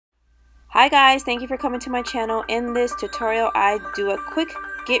Hi guys, thank you for coming to my channel. In this tutorial, I do a quick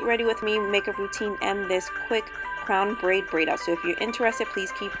get ready with me makeup routine and this quick crown braid out. So if you're interested, please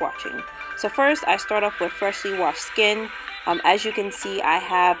keep watching. So first, I start off with freshly washed skin. As you can see, I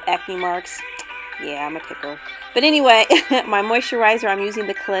have acne marks. Yeah, I'm a picker. But anyway, my moisturizer, I'm using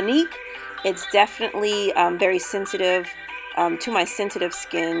the Clinique. It's definitely very sensitive to my sensitive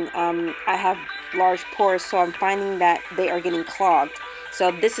skin. I have large pores, so I'm finding that they are getting clogged. So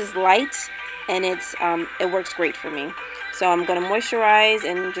this is light, and it works great for me. So I'm gonna moisturize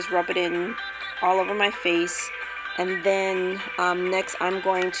and just rub it in all over my face, and then next I'm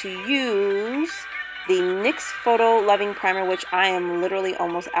going to use the NYX Photo Loving Primer, which I am literally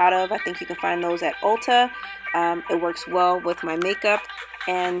almost out of. I think you can find those at Ulta. It works well with my makeup.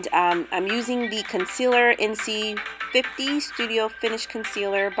 And I'm using the concealer NC50 Studio Finish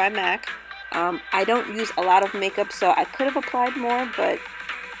Concealer by MAC. I don't use a lot of makeup, so I could have applied more, but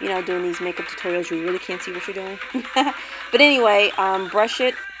you know, doing these makeup tutorials, you really can't see what you're doing. But anyway, brush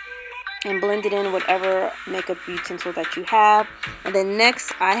it and blend it in whatever makeup utensil that you have. And then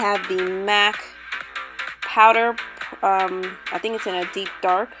next, I have the MAC powder. I think it's in a deep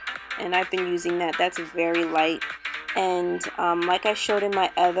dark, and I've been using that. That's very light. And like I showed in my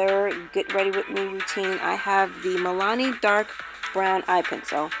other get ready with me routine, I have the Malani dark brown eye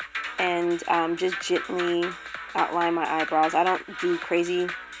pencil, and just gently outline my eyebrows. I don't do crazy,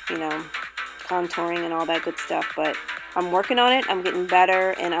 you know, contouring and all that good stuff, but I'm working on it. I'm getting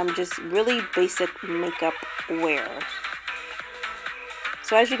better, and I'm just really basic makeup wear.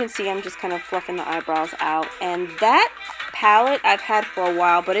 So as you can see, I'm just kind of fluffing the eyebrows out. And that palette I've had for a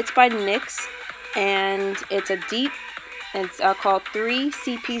while, but it's by NYX, and it's a deep, it's called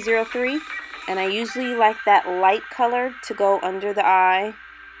 3CP03, and I usually like that light color to go under the eye,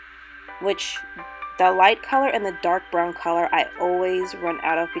 which the light color and the dark brown color I always run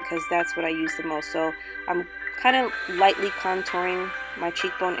out of because that's what I use the most. So I'm kind of lightly contouring my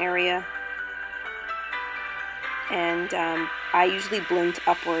cheekbone area, and I usually blend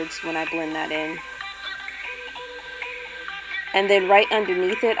upwards when I blend that in. And then right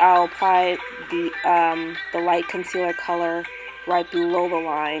underneath it, I'll apply the light concealer color right below the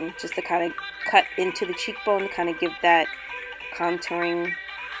line, just to kind of cut into the cheekbone, to kind of give that contouring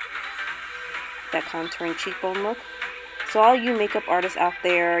cheekbone look. So all you makeup artists out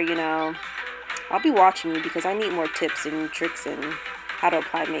there, you know, I'll be watching you because I need more tips and tricks and how to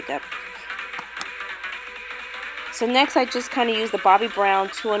apply makeup. So next, I just kind of use the Bobbi Brown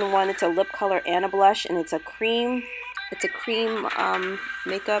 2-in-1. It's a lip color and a blush, and it's a cream. It's a cream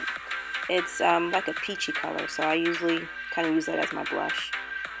makeup. It's like a peachy color, so I usually kind of use that as my blush.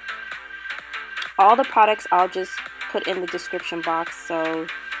 All the products I'll just put in the description box, so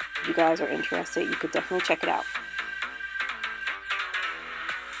if you guys are interested, you could definitely check it out.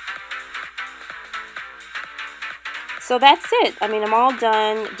 So that's it. I mean, I'm all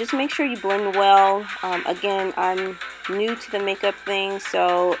done. Just make sure you blend well. Again, I'm new to the makeup thing,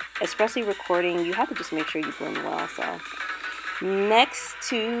 so especially recording, you have to just make sure you blend well. So next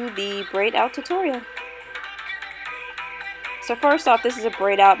to the braid out tutorial. So first off, this is a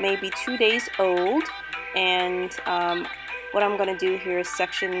braid out, maybe 2 days old, and what I'm going to do here is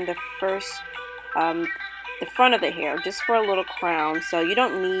section the front of the hair just for a little crown. So you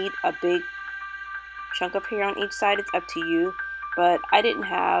don't need a big chunk of hair on each side, it's up to you, but I didn't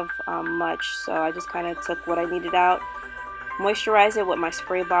have much, so I just kind of took what I needed out, moisturize it with my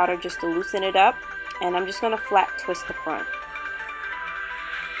spray bottle just to loosen it up, and I'm just going to flat twist the front.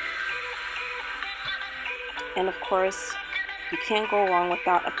 And of course, you can't go wrong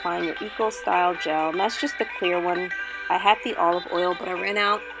without applying your Eco Style gel, and that's just the clear one. I had the olive oil, but I ran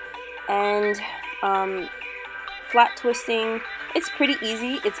out. And flat twisting, it's pretty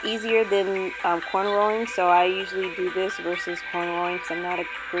easy. It's easier than cornrowing, so I usually do this versus cornrowing because I'm not a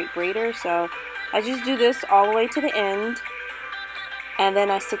great braider. So I just do this all the way to the end, and then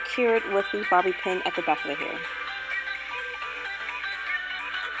I secure it with the bobby pin at the back of the hair.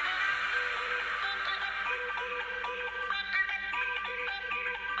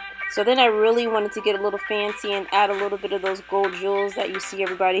 So then I really wanted to get a little fancy and add a little bit of those gold jewels that you see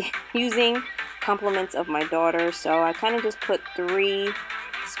everybody using, compliments of my daughter. So I kind of just put 3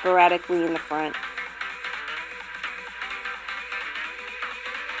 sporadically in the front.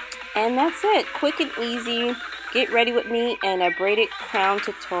 And that's it. Quick and easy. Get ready with me and a braided crown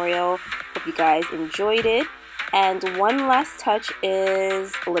tutorial. Hope you guys enjoyed it. And one last touch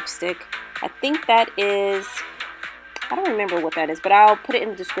is lipstick. I think that is, I don't remember what that is, but I'll put it in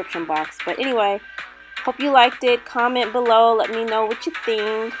the description box. But anyway, hope you liked it. Comment below. Let me know what you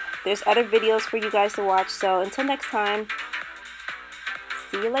think. There's other videos for you guys to watch. So until next time,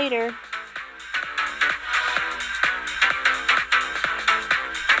 see you later.